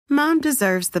Mom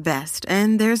deserves the best,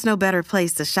 and there's no better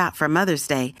place to shop for Mother's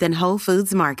Day than Whole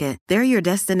Foods Market. They're your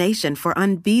destination for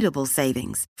unbeatable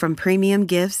savings, from premium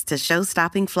gifts to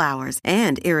show-stopping flowers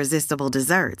and irresistible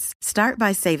desserts. Start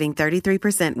by saving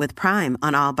 33% with Prime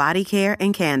on all body care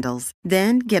and candles.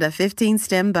 Then get a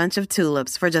 15-stem bunch of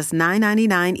tulips for just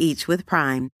 $9.99 each with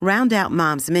Prime. Round out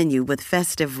Mom's menu with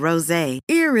festive rosé,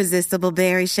 irresistible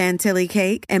berry chantilly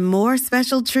cake, and more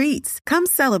special treats. Come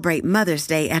celebrate Mother's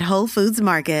Day at Whole Foods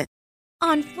Market.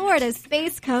 On Florida's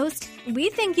Space Coast, we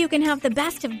think you can have the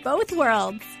best of both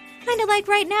worlds. Kind of like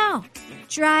right now.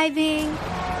 Driving,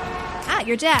 at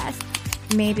your desk,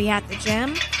 maybe at the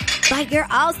gym, but you're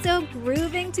also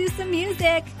grooving to some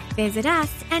music. Visit us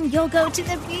and you'll go to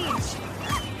the beach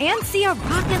and see a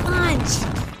rocket launch.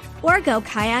 Or go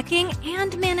kayaking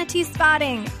and manatee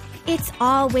spotting. It's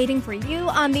all waiting for you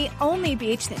on the only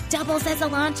beach that doubles as a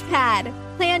launch pad.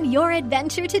 Plan your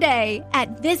adventure today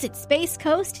at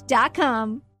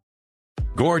visitspacecoast.com.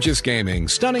 Gorgeous gaming,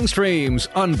 stunning streams,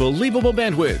 unbelievable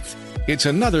bandwidth. It's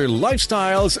another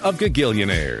Lifestyles of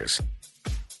Gagillionaires.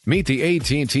 Meet the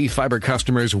AT&T Fiber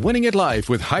customers winning at life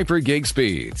with hyper-gig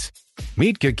speeds.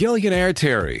 Meet Gagillionaire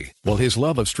Terry. While his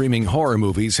love of streaming horror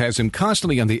movies has him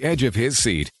constantly on the edge of his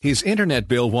seat, his internet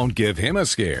bill won't give him a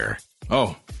scare.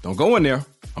 Oh, don't go in there.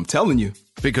 I'm telling you.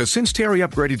 Because since Terry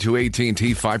upgraded to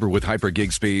AT&T Fiber with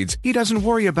hyper-gig speeds, he doesn't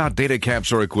worry about data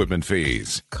caps or equipment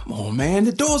fees. Come on, man.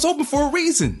 The door's open for a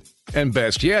reason. And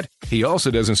best yet, he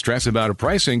also doesn't stress about a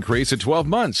price increase at 12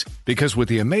 months, because with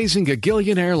the amazing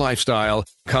Gagillionaire lifestyle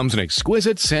comes an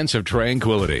exquisite sense of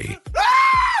tranquility.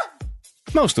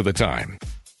 Most of the time.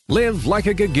 Live like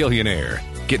a Gagillionaire.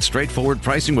 Get straightforward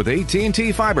pricing with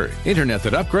AT&T Fiber. Internet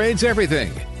that upgrades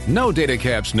everything. No data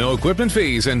caps, no equipment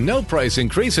fees, and no price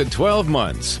increase at 12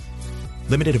 months.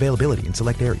 Limited availability in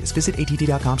select areas. Visit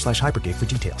att.com/hypergig for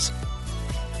details.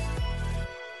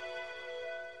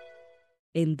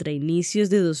 Entre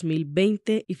inicios de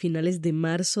 2020 y finales de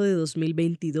marzo de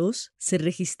 2022, se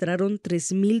registraron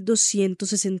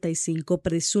 3.265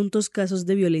 presuntos casos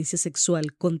de violencia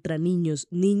sexual contra niños,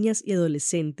 niñas y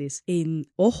adolescentes en,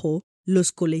 ojo,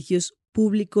 los colegios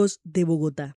públicos de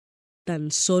Bogotá.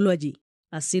 Tan solo allí.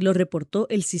 Así lo reportó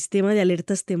el Sistema de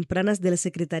Alertas Tempranas de la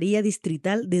Secretaría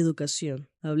Distrital de Educación.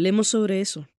 Hablemos sobre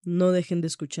eso, no dejen de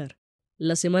escuchar.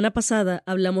 La semana pasada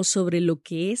hablamos sobre lo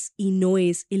que es y no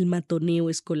es el matoneo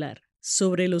escolar,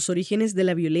 sobre los orígenes de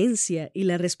la violencia y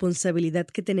la responsabilidad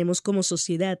que tenemos como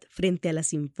sociedad frente a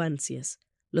las infancias.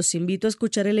 Los invito a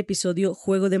escuchar el episodio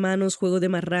Juego de manos, juego de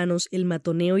marranos, el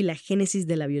matoneo y la génesis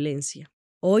de la violencia.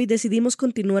 Hoy decidimos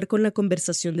continuar con la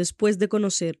conversación después de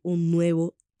conocer un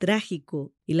nuevo,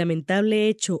 trágico y lamentable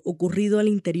hecho ocurrido al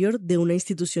interior de una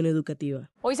institución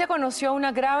educativa. Hoy se conoció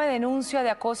una grave denuncia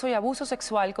de acoso y abuso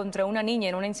sexual contra una niña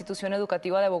en una institución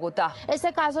educativa de Bogotá.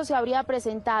 Este caso se habría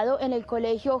presentado en el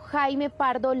colegio Jaime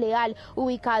Pardo Leal,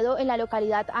 ubicado en la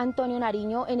localidad Antonio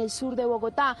Nariño, en el sur de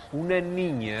Bogotá. Una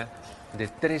niña de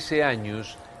 13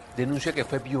 años denuncia que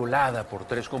fue violada por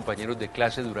 3 compañeros de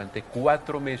clase durante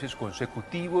 4 meses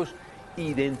consecutivos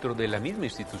y dentro de la misma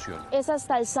institución. Es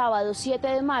hasta el sábado 7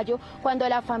 de mayo cuando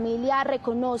la familia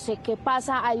reconoce que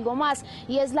pasa algo más,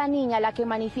 y es la niña la que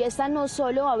manifiesta no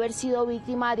solo haber sido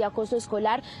víctima de acoso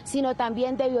escolar, sino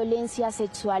también de violencia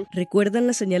sexual. ¿Recuerdan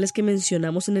las señales que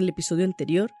mencionamos en el episodio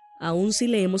anterior? Aún si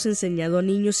le hemos enseñado a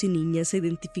niños y niñas a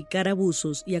identificar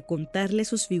abusos y a contarle a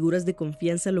sus figuras de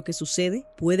confianza lo que sucede,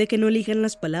 puede que no elijan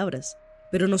las palabras,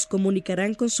 pero nos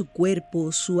comunicarán con su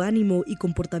cuerpo, su ánimo y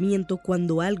comportamiento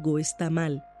cuando algo está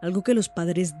mal, algo que los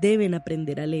padres deben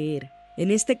aprender a leer.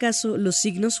 En este caso, los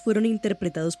signos fueron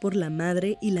interpretados por la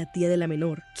madre y la tía de la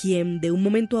menor, quien de un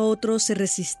momento a otro se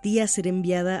resistía a ser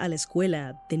enviada a la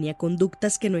escuela, tenía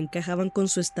conductas que no encajaban con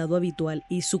su estado habitual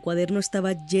y su cuaderno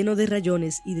estaba lleno de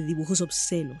rayones y de dibujos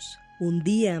obscenos. Un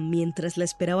día, mientras la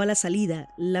esperaba a la salida,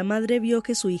 la madre vio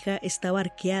que su hija estaba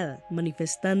arqueada,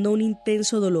 manifestando un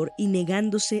intenso dolor y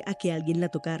negándose a que alguien la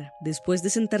tocara. Después de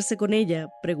sentarse con ella,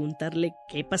 preguntarle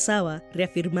qué pasaba,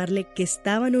 reafirmarle que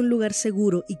estaba en un lugar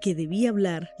seguro y que debía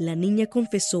hablar, la niña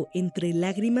confesó entre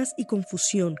lágrimas y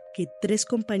confusión que 3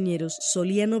 compañeros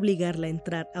solían obligarla a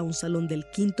entrar a un salón del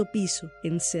 5º piso,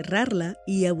 encerrarla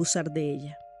y abusar de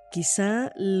ella.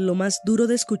 Quizá lo más duro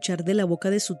de escuchar de la boca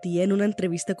de su tía en una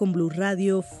entrevista con Blue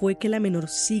Radio fue que la menor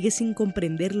sigue sin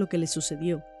comprender lo que le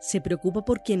sucedió. Se preocupa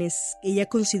por quienes ella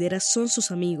considera son sus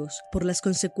amigos, por las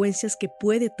consecuencias que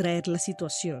puede traer la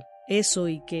situación. Eso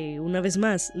y que, una vez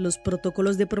más, los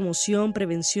protocolos de promoción,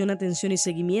 prevención, atención y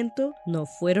seguimiento no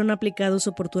fueron aplicados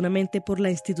oportunamente por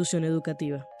la institución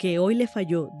educativa, que hoy le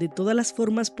falló de todas las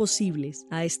formas posibles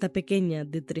a esta pequeña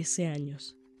de 13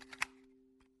 años.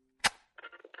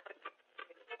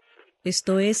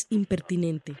 Esto es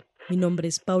Impertinente. Mi nombre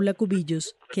es Paula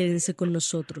Cubillos. Quédense con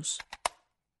nosotros.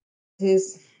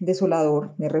 Es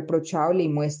desolador, es reprochable y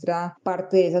muestra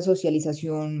parte de esa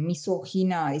socialización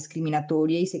misógina,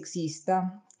 discriminatoria y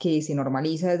sexista que se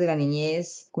normaliza desde la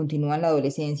niñez, continúa en la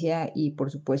adolescencia y por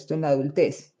supuesto en la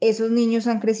adultez. Esos niños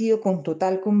han crecido con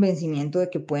total convencimiento de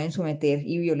que pueden someter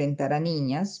y violentar a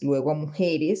niñas, luego a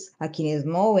mujeres, a quienes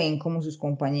no ven como sus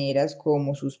compañeras,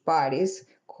 como sus pares,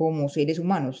 como seres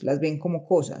humanos, las ven como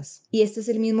cosas. Y este es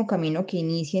el mismo camino que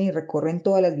inician y recorren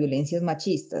todas las violencias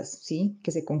machistas, ¿sí?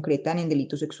 Que se concretan en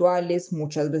delitos sexuales,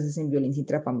 muchas veces en violencia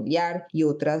intrafamiliar y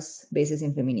otras veces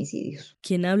en feminicidios.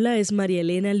 Quien habla es María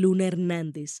Elena Luna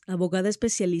Hernández, abogada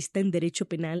especialista en Derecho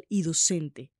Penal y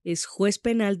docente. Es juez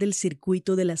penal del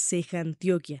circuito de La Ceja,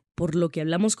 Antioquia, por lo que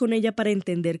hablamos con ella para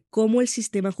entender cómo el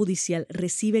sistema judicial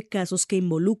recibe casos que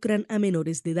involucran a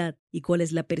menores de edad y cuál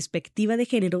es la perspectiva de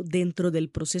género dentro del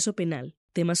proceso penal,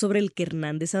 tema sobre el que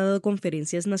Hernández ha dado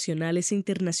conferencias nacionales e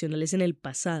internacionales en el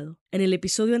pasado. En el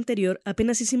episodio anterior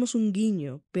apenas hicimos un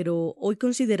guiño, pero hoy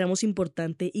consideramos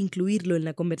importante incluirlo en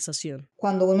la conversación.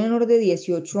 Cuando un menor de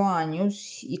 18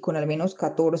 años y con al menos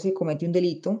 14 comete un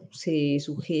delito, se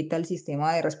sujeta al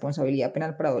sistema de responsabilidad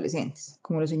penal para adolescentes.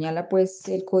 Como lo señala pues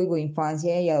el Código de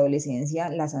Infancia y Adolescencia,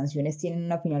 las sanciones tienen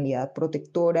una finalidad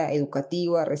protectora,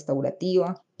 educativa,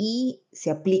 restaurativa y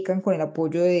se aplican con el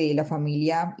apoyo de la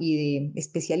familia y de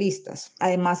especialistas.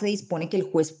 Además, se dispone que el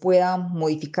juez pueda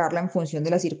modificarla en función de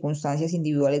las circunstancias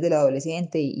individuales del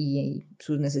adolescente y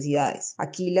sus necesidades.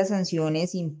 Aquí las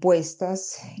sanciones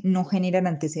impuestas no generan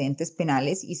antecedentes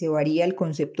penales y se varía el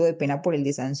concepto de pena por el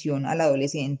de sanción al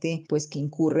adolescente, pues que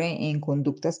incurre en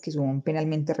conductas que son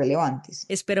penalmente relevantes.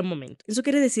 Espera un momento. ¿Eso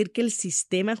quiere decir que el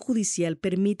sistema judicial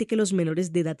permite que los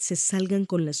menores de edad se salgan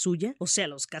con la suya? O sea,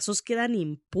 ¿los casos quedan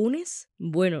impunes?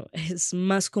 Bueno, es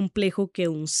más complejo que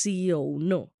un sí o un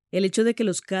no. El hecho de que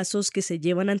los casos que se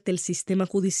llevan ante el sistema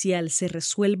judicial se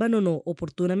resuelvan o no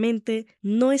oportunamente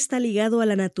no está ligado a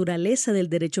la naturaleza del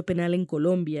derecho penal en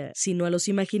Colombia, sino a los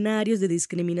imaginarios de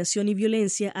discriminación y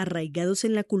violencia arraigados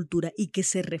en la cultura y que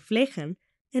se reflejan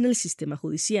en el sistema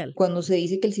judicial. Cuando se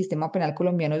dice que el sistema penal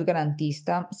colombiano es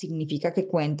garantista, significa que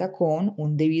cuenta con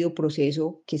un debido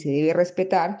proceso que se debe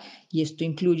respetar y esto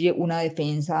incluye una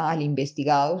defensa al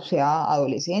investigado, sea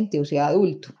adolescente o sea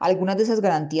adulto. Algunas de esas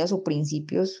garantías o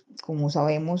principios, como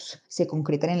sabemos, se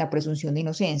concretan en la presunción de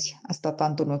inocencia. Hasta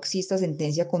tanto no exista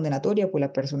sentencia condenatoria, pues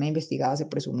la persona investigada se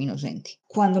presume inocente.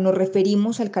 Cuando nos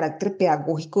referimos al carácter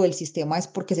pedagógico del sistema es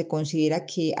porque se considera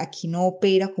que aquí no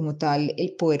opera como tal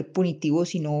el poder punitivo,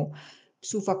 sino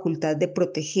su facultad de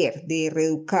proteger, de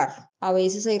reeducar. A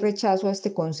veces hay rechazo a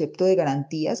este concepto de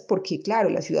garantías porque, claro,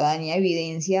 la ciudadanía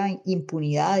evidencia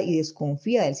impunidad y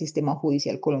desconfía del sistema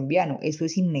judicial colombiano. Eso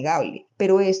es innegable.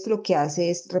 Pero esto lo que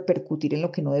hace es repercutir en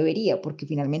lo que no debería, porque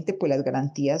finalmente pues las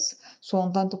garantías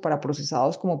son tanto para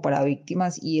procesados como para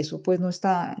víctimas y eso pues no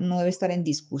debe estar en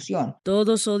discusión.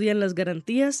 Todos odian las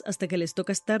garantías hasta que les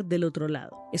toca estar del otro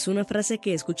lado. Es una frase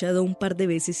que he escuchado un par de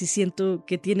veces y siento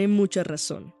que tiene mucha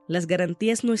razón. Las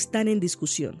garantías no están en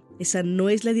discusión. Esa no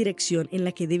es la dirección en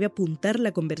la que debe apuntar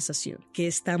la conversación. ¿Que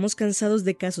estamos cansados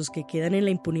de casos que quedan en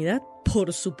la impunidad?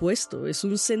 Por supuesto, es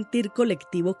un sentir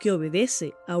colectivo que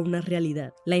obedece a una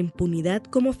realidad. La impunidad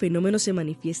como fenómeno se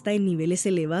manifiesta en niveles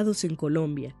elevados en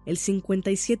Colombia. El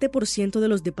 57% de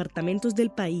los departamentos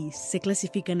del país se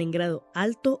clasifican en grado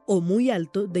alto o muy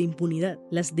alto de impunidad.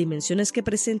 Las dimensiones que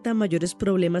presentan mayores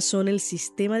problemas son el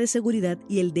sistema de seguridad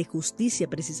y el de justicia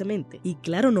precisamente. Y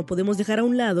claro, no podemos dejar a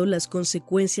un lado las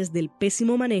consecuencias del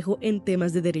pésimo manejo en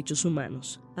temas de derechos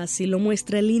humanos. Así lo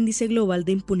muestra el Índice Global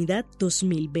de Impunidad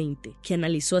 2020, que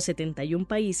analizó a 71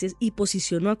 países y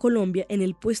posicionó a Colombia en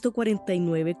el puesto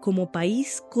 49 como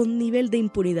país con nivel de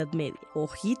impunidad media.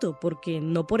 Ojito, porque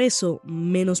no por eso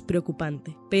menos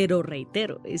preocupante. Pero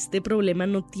reitero, este problema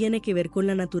no tiene que ver con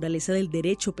la naturaleza del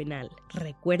derecho penal.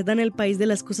 ¿Recuerdan el país de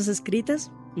las cosas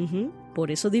escritas? Por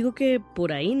eso digo que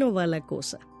por ahí no va la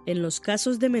cosa. En los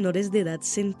casos de menores de edad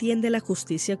se entiende la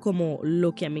justicia como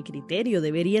lo que a mi criterio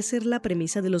debería ser la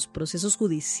premisa de los procesos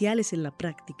judiciales en la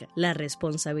práctica: la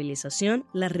responsabilización,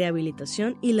 la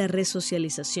rehabilitación y la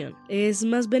resocialización. Es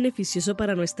más beneficioso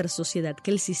para nuestra sociedad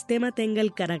que el sistema tenga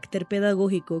el carácter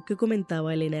pedagógico que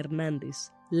comentaba Elena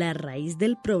Hernández. La raíz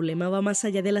del problema va más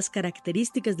allá de las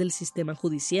características del sistema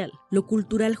judicial. Lo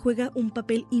cultural juega un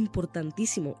papel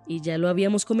importantísimo y ya lo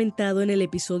habíamos comentado en el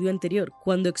episodio anterior,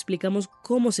 cuando explicamos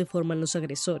cómo se forman los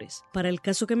agresores. Para el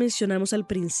caso que mencionamos al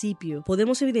principio,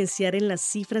 podemos evidenciar en las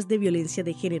cifras de violencia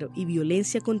de género y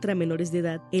violencia contra menores de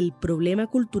edad el problema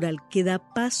cultural que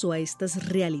da paso a estas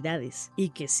realidades y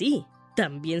que sí,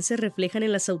 también se reflejan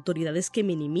en las autoridades que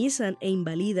minimizan e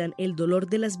invalidan el dolor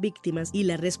de las víctimas y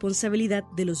la responsabilidad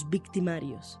de los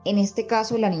victimarios. En este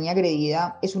caso, la niña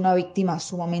agredida es una víctima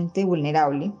sumamente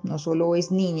vulnerable. No solo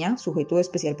es niña, sujeto de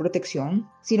especial protección,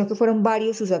 sino que fueron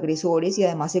varios sus agresores y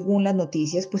además, según las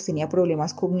noticias, pues tenía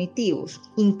problemas cognitivos.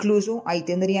 Incluso ahí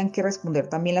tendrían que responder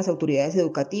también las autoridades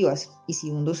educativas. Y si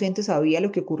un docente sabía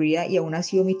lo que ocurría y aún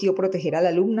así omitió proteger a la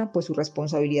alumna, pues su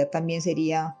responsabilidad también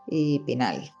sería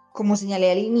penal. Como señalé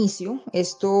al inicio,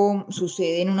 esto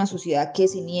sucede en una sociedad que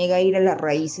se niega a ir a las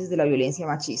raíces de la violencia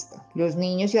machista. Los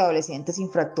niños y adolescentes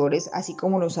infractores, así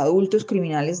como los adultos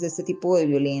criminales de este tipo de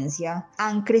violencia,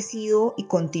 han crecido y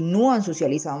continúan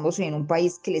socializándose en un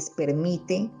país que les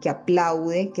permite, que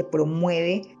aplaude, que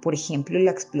promueve, por ejemplo,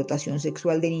 la explotación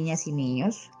sexual de niñas y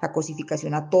niños, la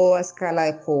cosificación a toda escala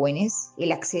de jóvenes,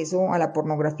 el acceso a la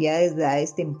pornografía desde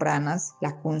edades tempranas,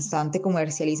 la constante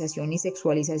comercialización y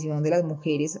sexualización de las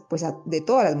mujeres, pues de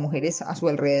todas las mujeres a su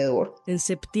alrededor. En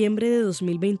septiembre de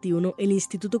 2021, el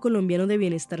Instituto Colombiano de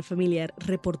Bienestar Familiar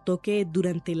reportó que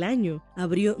durante el año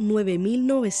abrió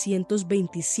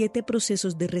 9.927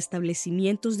 procesos de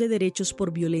restablecimientos de derechos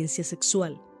por violencia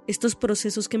sexual. Estos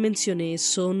procesos que mencioné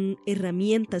son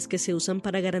herramientas que se usan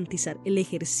para garantizar el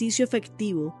ejercicio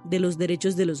efectivo de los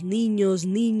derechos de los niños,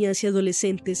 niñas y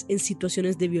adolescentes en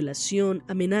situaciones de violación,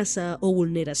 amenaza o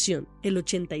vulneración. El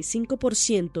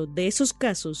 85% de esos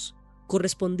casos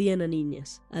correspondían a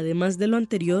niñas. Además de lo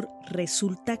anterior,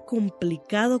 resulta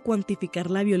complicado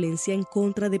cuantificar la violencia en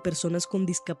contra de personas con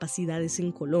discapacidades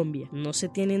en Colombia. No se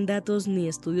tienen datos ni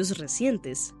estudios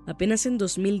recientes. Apenas en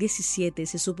 2017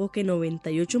 se supo que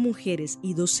 98 mujeres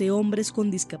y 12 hombres con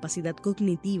discapacidad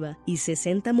cognitiva y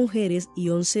 60 mujeres y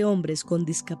 11 hombres con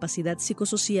discapacidad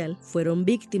psicosocial fueron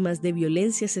víctimas de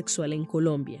violencia sexual en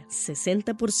Colombia.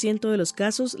 60% de los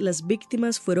casos, las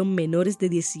víctimas fueron menores de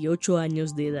 18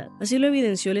 años de edad. Así lo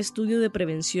evidenció el estudio de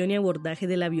prevención y abordaje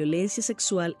de la violencia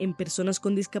sexual en personas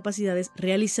con discapacidades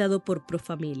realizado por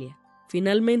Profamilia.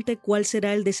 Finalmente, ¿cuál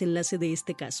será el desenlace de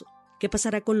este caso? ¿Qué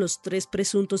pasará con los 3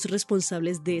 presuntos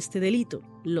responsables de este delito?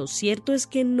 Lo cierto es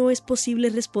que no es posible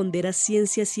responder a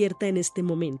ciencia cierta en este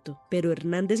momento, pero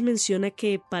Hernández menciona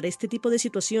que para este tipo de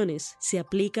situaciones se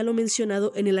aplica lo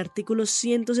mencionado en el artículo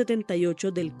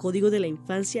 178 del Código de la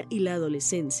Infancia y la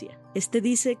Adolescencia. Este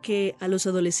dice que a los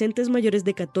adolescentes mayores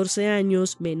de 14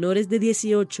 años, menores de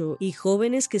 18 y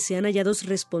jóvenes que sean hallados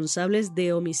responsables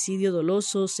de homicidio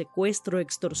doloso, secuestro,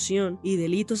 extorsión y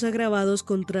delitos agravados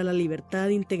contra la libertad,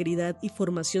 integridad y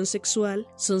formación sexual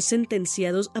son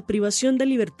sentenciados a privación de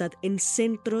libertad en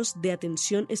centros de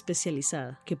atención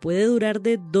especializada, que puede durar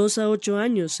de 2 a 8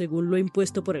 años según lo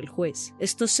impuesto por el juez.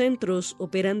 Estos centros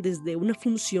operan desde una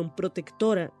función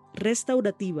protectora,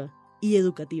 restaurativa y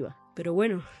educativa. Pero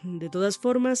bueno, de todas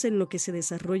formas, en lo que se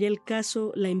desarrolla el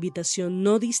caso, la invitación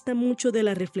no dista mucho de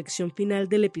la reflexión final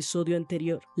del episodio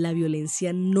anterior. La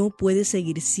violencia no puede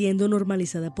seguir siendo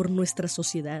normalizada por nuestra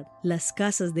sociedad. Las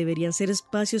casas deberían ser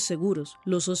espacios seguros,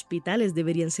 los hospitales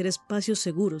deberían ser espacios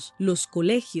seguros, los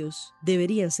colegios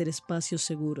deberían ser espacios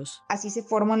seguros. Así se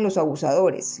forman los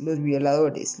abusadores, los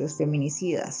violadores, los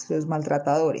feminicidas, los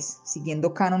maltratadores,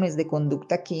 siguiendo cánones de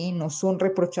conducta que no son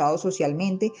reprochados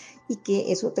socialmente y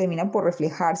que eso termina por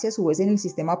reflejarse a su vez en el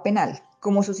sistema penal.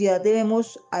 Como sociedad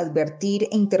debemos advertir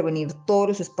e intervenir todos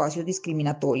los espacios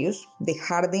discriminatorios,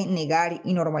 dejar de negar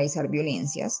y normalizar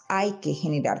violencias. Hay que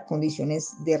generar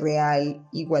condiciones de real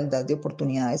igualdad de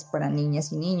oportunidades para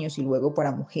niñas y niños y luego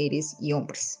para mujeres y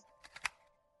hombres.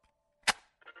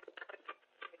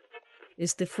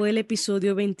 Este fue el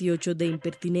episodio 28 de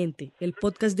Impertinente, el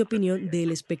podcast de opinión de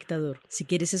El Espectador. Si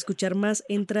quieres escuchar más,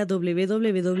 entra a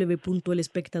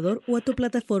www.elespectador o a tu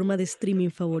plataforma de streaming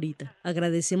favorita.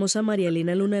 Agradecemos a María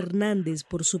Elena Luna Hernández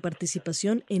por su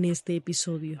participación en este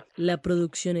episodio. La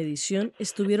producción y edición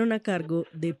estuvieron a cargo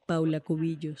de Paula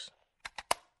Cubillos.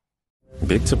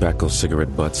 Big tobacco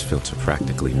cigarette butts filter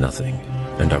practically nothing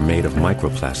and are made of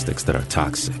microplastics that are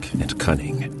toxic and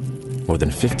cunning. More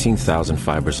than 15,000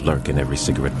 fibers lurk in every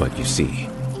cigarette butt you see.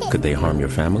 Could they harm your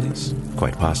families?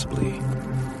 Quite possibly.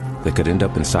 They could end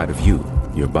up inside of you,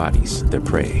 your bodies, their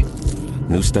prey.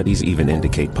 New studies even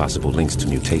indicate possible links to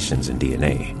mutations in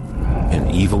DNA. An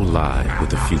evil lie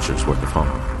with a future's worth of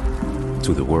harm.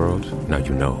 To the world, now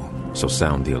you know, so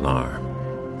sound the alarm.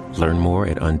 Learn more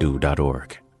at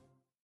undo.org.